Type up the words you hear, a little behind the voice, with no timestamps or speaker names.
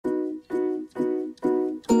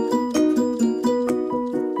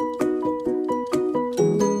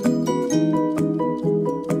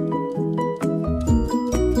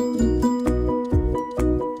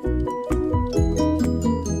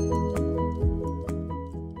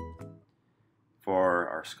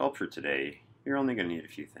our sculpture today, you're only going to need a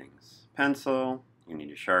few things. Pencil, you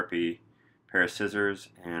need a Sharpie, a pair of scissors,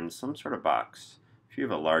 and some sort of box. If you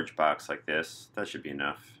have a large box like this, that should be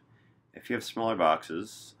enough. If you have smaller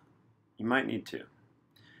boxes, you might need two.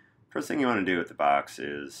 First thing you want to do with the box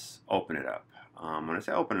is open it up. When I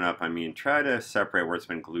say open it up, I mean try to separate where it's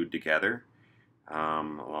been glued together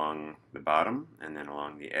along the bottom and then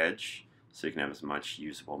along the edge so you can have as much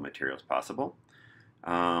usable material as possible.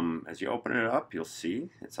 As you open it up, you'll see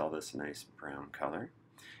it's all this nice brown color.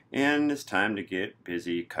 And it's time to get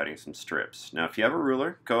busy cutting some strips. Now if you have a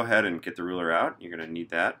ruler, go ahead and get the ruler out. You're going to need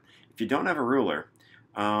that. If you don't have a ruler,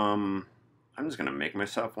 I'm just going to make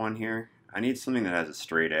myself one here. I need something that has a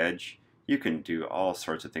straight edge. You can do all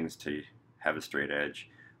sorts of things to have a straight edge.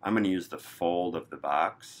 I'm going to use the fold of the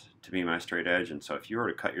box to be my straight edge, and so if you were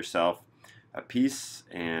to cut yourself a piece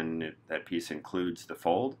and that piece includes the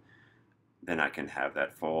fold, then I can have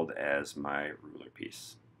that fold as my ruler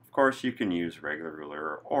piece. Of course, you can use a regular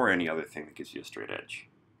ruler or any other thing that gives you a straight edge.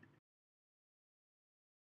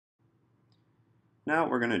 Now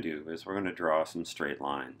what we're going to do is we're going to draw some straight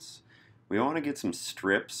lines. We want to get some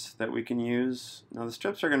strips that we can use. Now the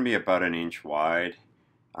strips are going to be about 1 inch wide.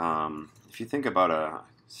 If you think about a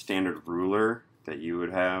standard ruler that you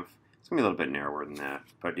would have, it's going to be a little bit narrower than that.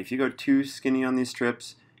 But if you go too skinny on these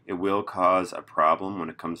strips, it will cause a problem when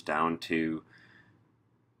it comes down to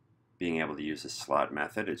being able to use the slot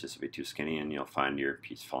method. It's just a bit too skinny and you'll find your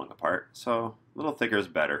piece falling apart. So a little thicker is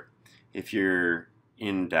better. If you're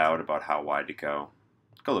in doubt about how wide to go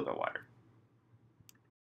a little bit wider.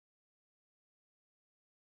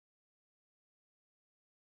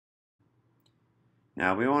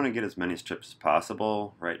 Now we want to get as many strips as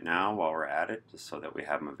possible right now while we're at it, just so that we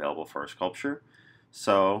have them available for our sculpture.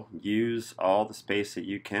 So use all the space that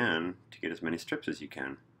you can to get as many strips as you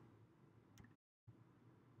can.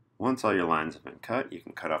 Once all your lines have been cut, you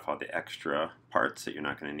can cut off all the extra parts that you're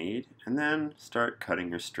not going to need, and then start cutting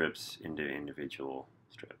your strips into individual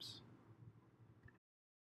strips.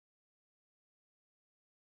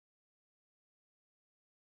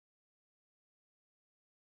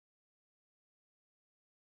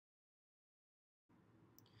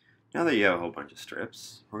 Now that you have a whole bunch of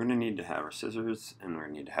strips, we're going to need to have our scissors and we're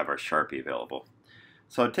going to need to have our Sharpie available.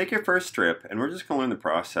 So take your first strip and we're just going to learn the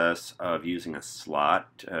process of using a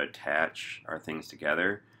slot to attach our things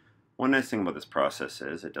together. One nice thing about this process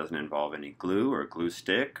is it doesn't involve any glue or glue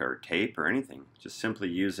stick or tape or anything. Just simply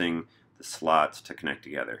using the slots to connect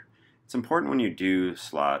together. It's important when you do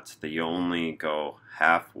slots that you only go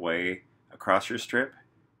halfway across your strip.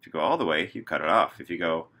 If you go all the way, you cut it off. If you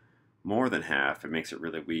go more than half, it makes it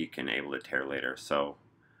really weak and able to tear later. So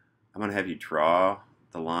I'm going to have you draw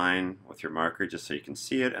the line with your marker just so you can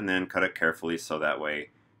see it, and then cut it carefully so that way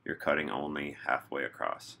you're cutting only halfway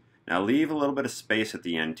across. Now leave a little bit of space at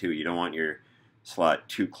the end too. You don't want your slot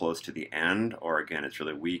too close to the end, or again it's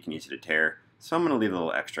really weak and easy to tear. So I'm going to leave a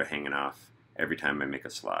little extra hanging off every time I make a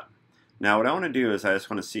slot. Now what I want to do is I just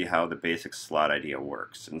want to see how the basic slot idea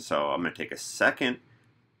works. And so I'm going to take a second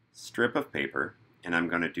strip of paper and I'm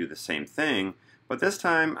going to do the same thing, but this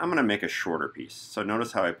time I'm going to make a shorter piece. So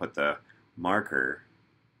notice how I put the marker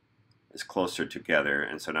is closer together,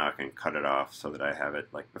 and so now I can cut it off so that I have it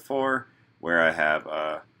like before, where I have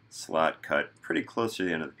a slot cut pretty close to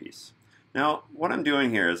the end of the piece. Now what I'm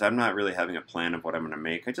doing here is I'm not really having a plan of what I'm going to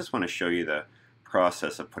make. I just want to show you the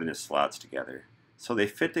process of putting the slots together. So they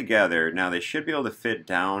fit together. Now they should be able to fit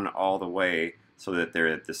down all the way so that they're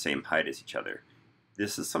at the same height as each other.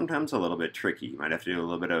 This is sometimes a little bit tricky. You might have to do a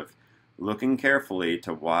little bit of looking carefully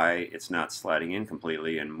to why it's not sliding in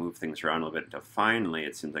completely and move things around a little bit until finally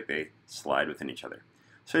it seems like they slide within each other.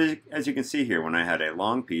 So as you can see here, when I had a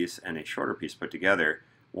long piece and a shorter piece put together,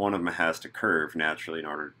 one of them has to curve naturally in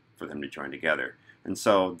order for them to join together. And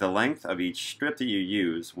so the length of each strip that you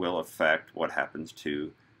use will affect what happens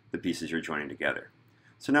to the pieces you're joining together.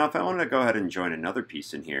 So now if I want to go ahead and join another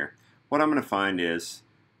piece in here, what I'm going to find is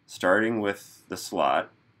starting with the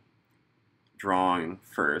slot, drawing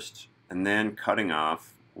first, and then cutting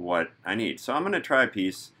off what I need. So I'm going to try a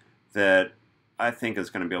piece that I think is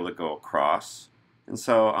going to be able to go across, and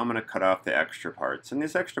so I'm going to cut off the extra parts. And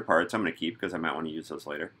these extra parts I'm going to keep because I might want to use those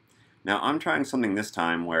later. Now I'm trying something this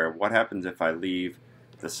time where what happens if I leave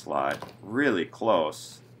the slot really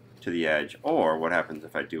close to the edge, or what happens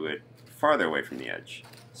if I do it farther away from the edge.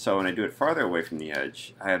 So when I do it farther away from the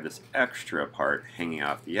edge, I have this extra part hanging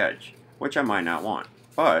off the edge, which I might not want,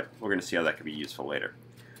 but we're going to see how that could be useful later.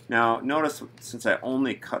 Now notice, since I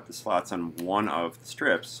only cut the slots on one of the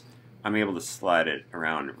strips, I'm able to slide it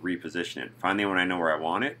around and reposition it. Finally, when I know where I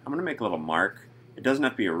want it, I'm going to make a little mark. It doesn't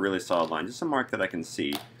have to be a really solid line, just a mark that I can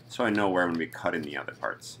see, so I know where I'm going to be cutting the other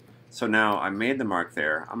parts. So now I made the mark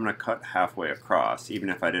there. I'm going to cut halfway across, even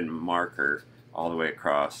if I didn't mark her all the way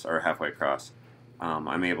across or halfway across.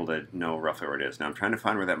 I'm able to know roughly where it is. Now I'm trying to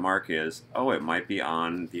find where that mark is. Oh, it might be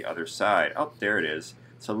on the other side. Oh, there it is.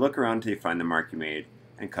 So look around until you find the mark you made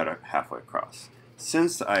and cut it halfway across.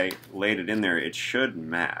 Since I laid it in there, it should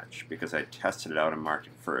match because I tested it out and marked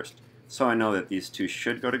it first. So I know that these two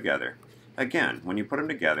should go together. Again, when you put them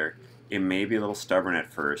together, it may be a little stubborn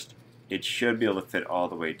at first. It should be able to fit all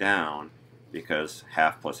the way down because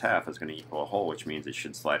half plus half is going to equal a whole, which means it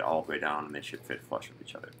should slide all the way down and they should fit flush with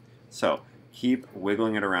each other. So keep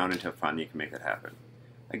wiggling it around until finally you can make that happen.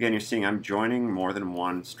 Again, you're seeing I'm joining more than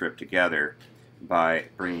one strip together by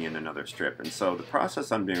bringing in another strip. And so the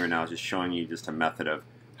process I'm doing right now is just showing you just a method of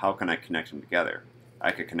how can I connect them together.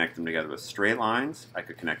 I could connect them together with straight lines. I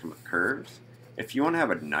could connect them with curves. If you want to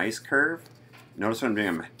have a nice curve, notice what I'm doing.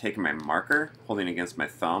 I'm taking my marker, holding it against my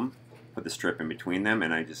thumb, put the strip in between them,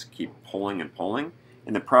 and I just keep pulling and pulling.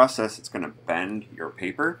 In the process, it's going to bend your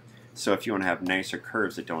paper. So if you want to have nicer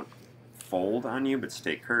curves that don't fold on you but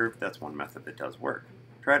stay curved, that's one method that does work.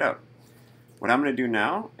 Try it out. What I'm going to do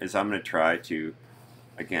now is I'm going to try to,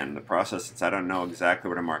 again, the process, since I don't know exactly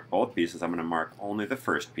where to mark both pieces, I'm going to mark only the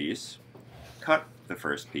first piece, cut the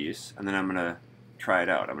first piece, and then I'm going to try it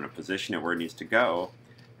out. I'm going to position it where it needs to go,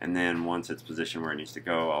 and then once it's positioned where it needs to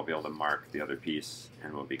go, I'll be able to mark the other piece,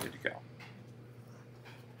 and we'll be good to go.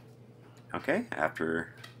 Okay,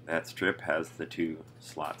 after that strip has the two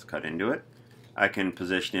slots cut into it, I can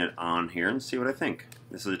position it on here and see what I think.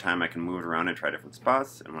 This is the time I can move it around and try different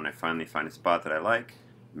spots, and when I finally find a spot that I like,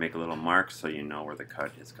 make a little mark so you know where the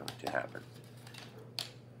cut is going to happen.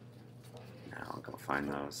 Now I'll go find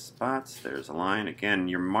those spots. There's a line. Again,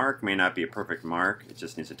 your mark may not be a perfect mark. It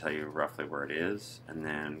just needs to tell you roughly where it is, and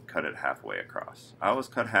then cut it halfway across. I always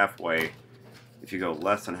cut halfway. If you go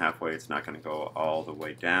less than halfway, it's not going to go all the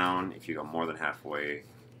way down. If you go more than halfway,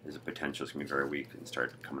 there's a potential it's going to be very weak and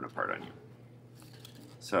start coming apart on you.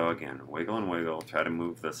 So again, wiggle and wiggle, try to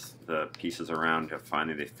move the pieces around until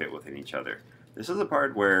finally they fit within each other. This is the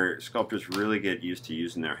part where sculptors really get used to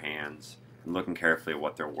using their hands and looking carefully at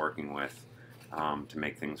what they're working with to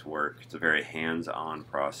make things work. It's a very hands-on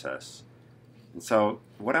process. And so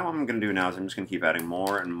what I'm going to do now is I'm just going to keep adding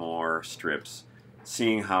more and more strips,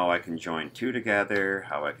 seeing how I can join 2 together,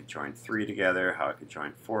 how I could join 3 together, how I could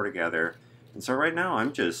join 4 together. And so right now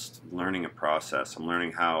I'm just learning a process. I'm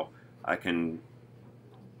learning how I can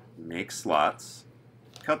make slots,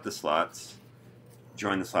 cut the slots,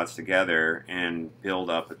 join the slots together, and build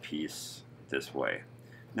up a piece this way.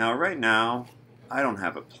 Now right now I don't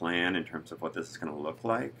have a plan in terms of what this is going to look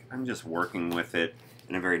like. I'm just working with it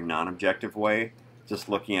in a very non-objective way, just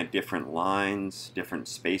looking at different lines, different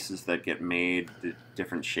spaces that get made, the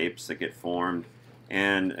different shapes that get formed,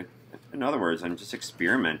 and in other words, I'm just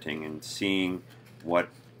experimenting and seeing what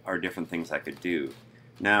are different things I could do.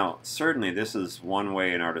 Now, certainly this is one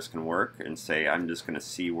way an artist can work and say, I'm just going to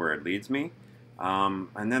see where it leads me.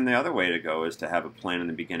 And then the other way to go is to have a plan in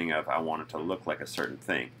the beginning of, I want it to look like a certain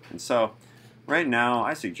thing. And so, right now,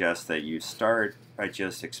 I suggest that you start by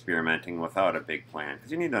just experimenting without a big plan,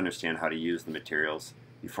 because you need to understand how to use the materials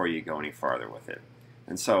before you go any farther with it.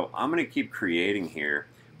 And so, I'm going to keep creating here,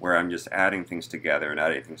 where I'm just adding things together,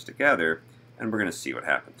 and we're going to see what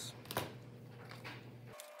happens.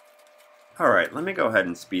 Alright, let me go ahead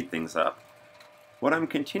and speed things up. What I'm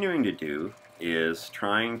continuing to do is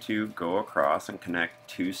trying to go across and connect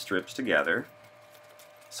 2 strips together,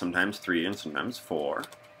 sometimes 3 and sometimes 4.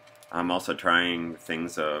 I'm also trying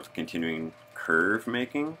things of continuing curve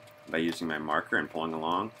making by using my marker and pulling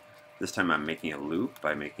along. This time I'm making a loop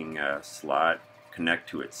by making a slot connect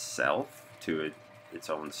to itself, to its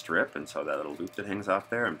own strip, and so that little loop that hangs off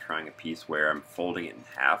there, I'm trying a piece where I'm folding it in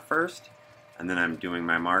half first, and then I'm doing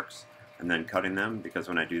my marks, and then cutting them, because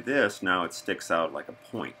when I do this, now it sticks out like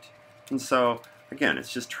a point. And so, again,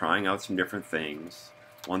 it's just trying out some different things.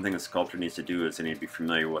 One thing a sculptor needs to do is they need to be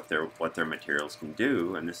familiar with what their materials can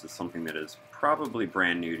do, and this is something that is probably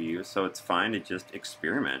brand new to you, so it's fine to just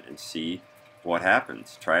experiment and see what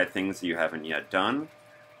happens. Try things that you haven't yet done.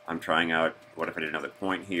 I'm trying out, what if I did another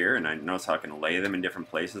point here, and I notice how I can lay them in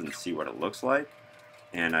different places and see what it looks like.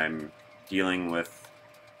 And I'm dealing with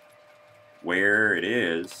where it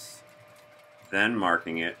is, then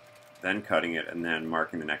marking it, then cutting it, and then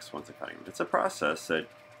marking the next ones and cutting it. It's a process that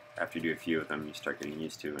after you do a few of them, you start getting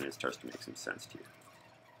used to, and it starts to make some sense to you.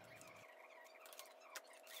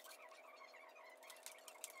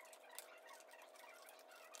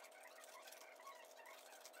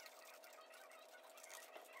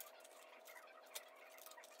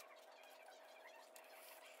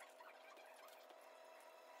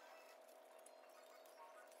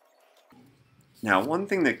 Now, one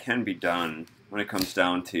thing that can be done when it comes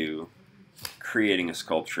down to creating a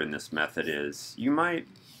sculpture in this method is you might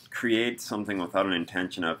create something without an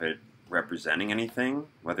intention of it representing anything,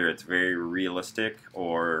 whether it's very realistic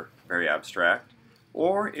or very abstract,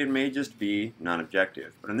 or it may just be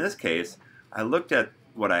non-objective. But in this case, I looked at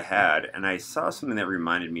what I had and I saw something that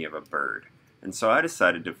reminded me of a bird. And so I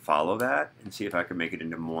decided to follow that and see if I could make it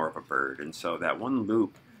into more of a bird. And so that one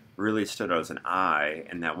loop really stood out as an eye,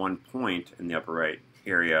 and that one point in the upper right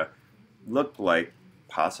area looked like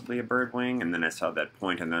possibly a bird wing, and then I saw that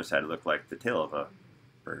point on the other side looked like the tail of a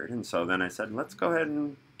bird, and so then I said, let's go ahead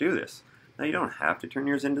and do this. Now, you don't have to turn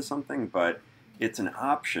yours into something, but it's an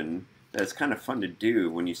option that's kind of fun to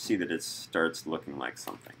do when you see that it starts looking like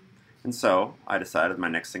something. And so I decided my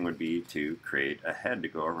next thing would be to create a head to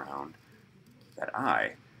go around that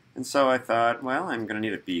eye. And so I thought, well, I'm going to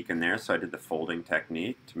need a beak in there, so I did the folding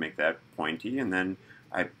technique to make that pointy, and then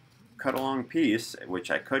I cut a long piece,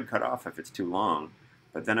 which I could cut off if it's too long,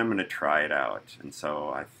 but then I'm going to try it out. And so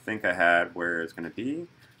I think I had where it's going to be.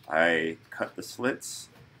 I cut the slits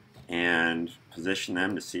and position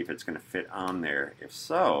them to see if it's going to fit on there. If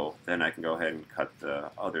so, then I can go ahead and cut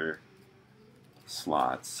the other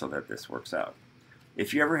slots so that this works out.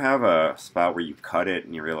 If you ever have a spot where you cut it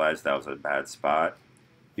and you realize that was a bad spot,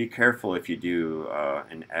 be careful if you do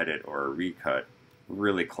an edit or a recut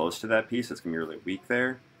really close to that piece. It's going to be really weak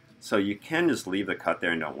there. So you can just leave the cut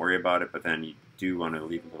there and don't worry about it, but then you do want to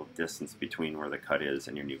leave a little distance between where the cut is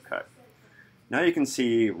and your new cut. Now you can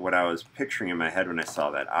see what I was picturing in my head when I saw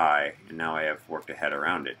that eye, and now I have worked a head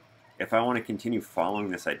around it. If I want to continue following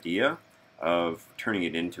this idea of turning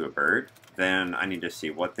it into a bird, then I need to see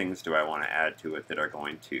what things do I want to add to it that are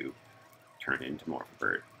going to turn it into more of a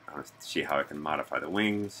bird. I want to see how I can modify the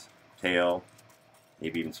wings, tail,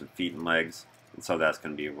 maybe even some feet and legs, and so that's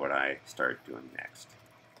going to be what I start doing next.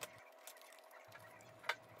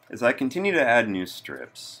 As I continue to add new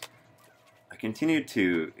strips, I continue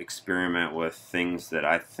to experiment with things that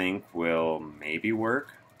I think will maybe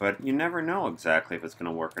work, but you never know exactly if it's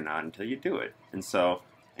going to work or not until you do it. And so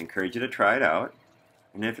I encourage you to try it out,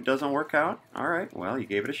 and if it doesn't work out, alright, well, you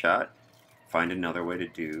gave it a shot. Find another way to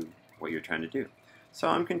do what you're trying to do. So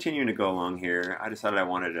I'm continuing to go along here. I decided I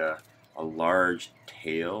wanted a large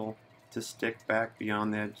tail to stick back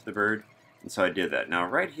beyond the edge of the bird. And so I did that. Now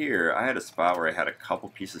right here, I had a spot where I had a couple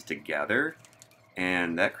pieces together,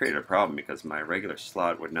 and that created a problem because my regular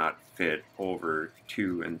slot would not fit over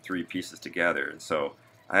 2 and 3 pieces together. And so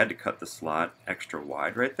I had to cut the slot extra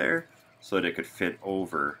wide right there so that it could fit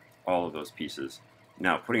over all of those pieces.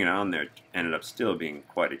 Now putting it on there ended up still being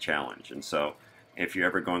quite a challenge. And so if you're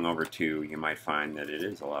ever going over 2, you might find that it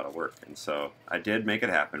is a lot of work. And so I did make it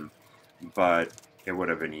happen, but it would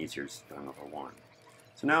have been easier just going over 1.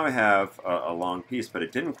 So now I have a long piece, but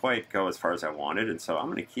it didn't quite go as far as I wanted, and so I'm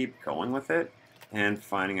going to keep going with it and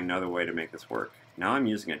finding another way to make this work. Now I'm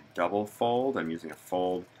using a double fold. I'm using a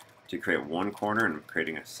fold to create one corner, and I'm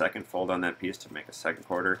creating a second fold on that piece to make a second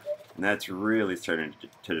quarter, and that's really starting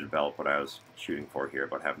to develop what I was shooting for here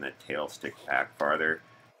about having that tail stick back farther.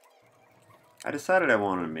 I decided I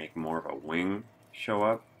wanted to make more of a wing show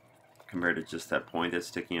up compared to just that point that's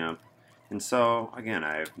sticking up. And so, again,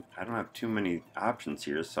 I don't have too many options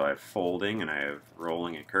here, so I have folding and I have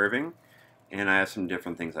rolling and curving, and I have some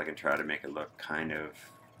different things I can try to make it look kind of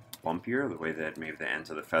bumpier, the way that maybe the ends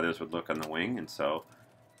of the feathers would look on the wing, and so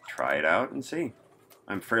try it out and see.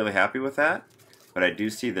 I'm fairly happy with that, but I do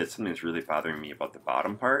see that something's really bothering me about the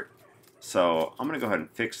bottom part, so I'm going to go ahead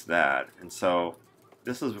and fix that. And so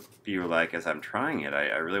this is be like, as I'm trying it,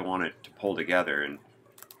 I really want it to pull together, and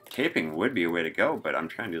taping would be a way to go, but I'm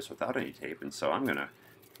trying to do this without any tape, and so I'm going to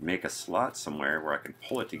make a slot somewhere where I can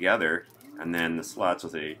pull it together, and then the slots,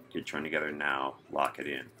 as they get joined together now, lock it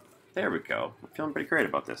in. There we go. I'm feeling pretty great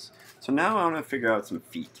about this. So now I want to figure out some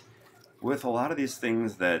feet. With a lot of these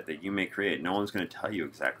things that you may create, no one's going to tell you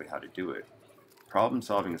exactly how to do it. Problem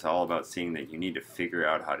solving is all about seeing that you need to figure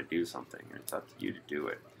out how to do something, and it's up to you to do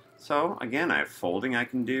it. So again, I have folding I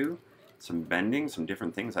can do, some bending, some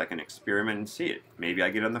different things I can experiment and see it. Maybe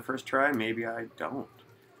I get it on the first try, maybe I don't.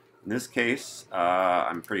 In this case,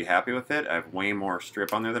 I'm pretty happy with it. I have way more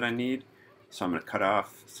strip on there than I need, so I'm going to cut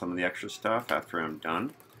off some of the extra stuff after I'm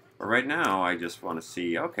done. But right now, I just want to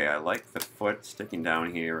see, okay, I like the foot sticking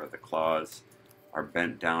down here, or the claws are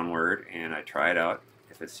bent downward, and I try it out.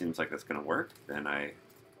 If it seems like that's going to work, then I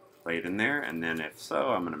lay it in there, and then if so,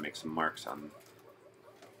 I'm going to make some marks on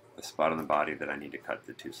the spot on the body that I need to cut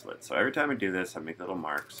the 2 slits. So every time I do this, I make little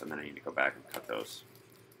marks, and then I need to go back and cut those.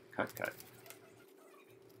 Cut, cut.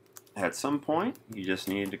 At some point, you just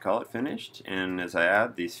need to call it finished, and as I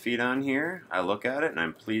add these feet on here, I look at it and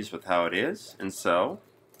I'm pleased with how it is, and so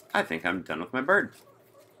I think I'm done with my bird.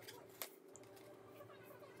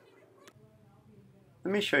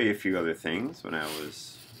 Let me show you a few other things when I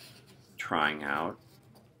was trying out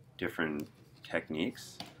different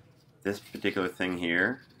techniques. This particular thing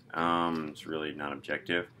here is really not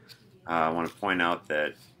objective. I want to point out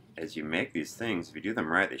that as you make these things, if you do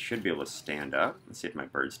them right, they should be able to stand up. Let's see if my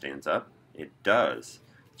bird stands up. It does.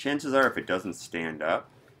 Chances are if it doesn't stand up,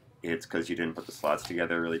 it's because you didn't put the slots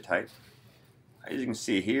together really tight. As you can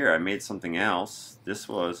see here, I made something else. This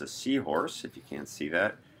was a seahorse, if you can't see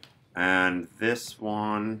that. And this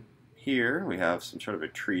one here, we have some sort of a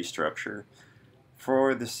tree structure.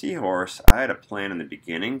 For the seahorse, I had a plan in the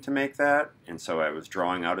beginning to make that, and so I was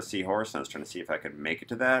drawing out a seahorse, and I was trying to see if I could make it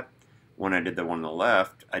to that. When I did the one on the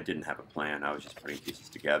left, I didn't have a plan. I was just putting pieces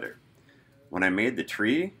together. When I made the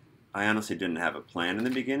tree, I honestly didn't have a plan in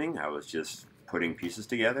the beginning. I was just putting pieces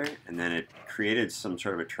together, and then it created some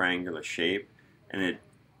sort of a triangular shape, and it,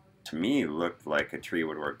 to me, looked like a tree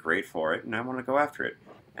would work great for it, and I wanted to go after it.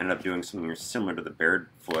 Ended up doing something similar to the bird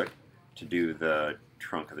foot to do the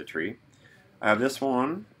trunk of the tree. I have this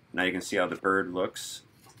one. Now you can see how the bird looks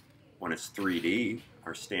when it's 3D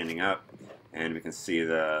or standing up, and we can see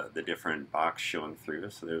the different box showing through.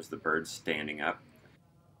 So there's the bird standing up.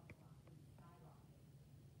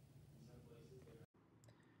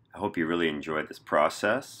 I hope you really enjoyed this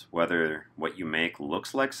process, whether what you make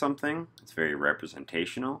looks like something, it's very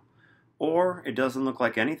representational, or it doesn't look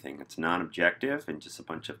like anything. It's non-objective and just a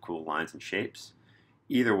bunch of cool lines and shapes.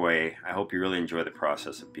 Either way, I hope you really enjoy the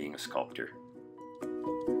process of being a sculptor.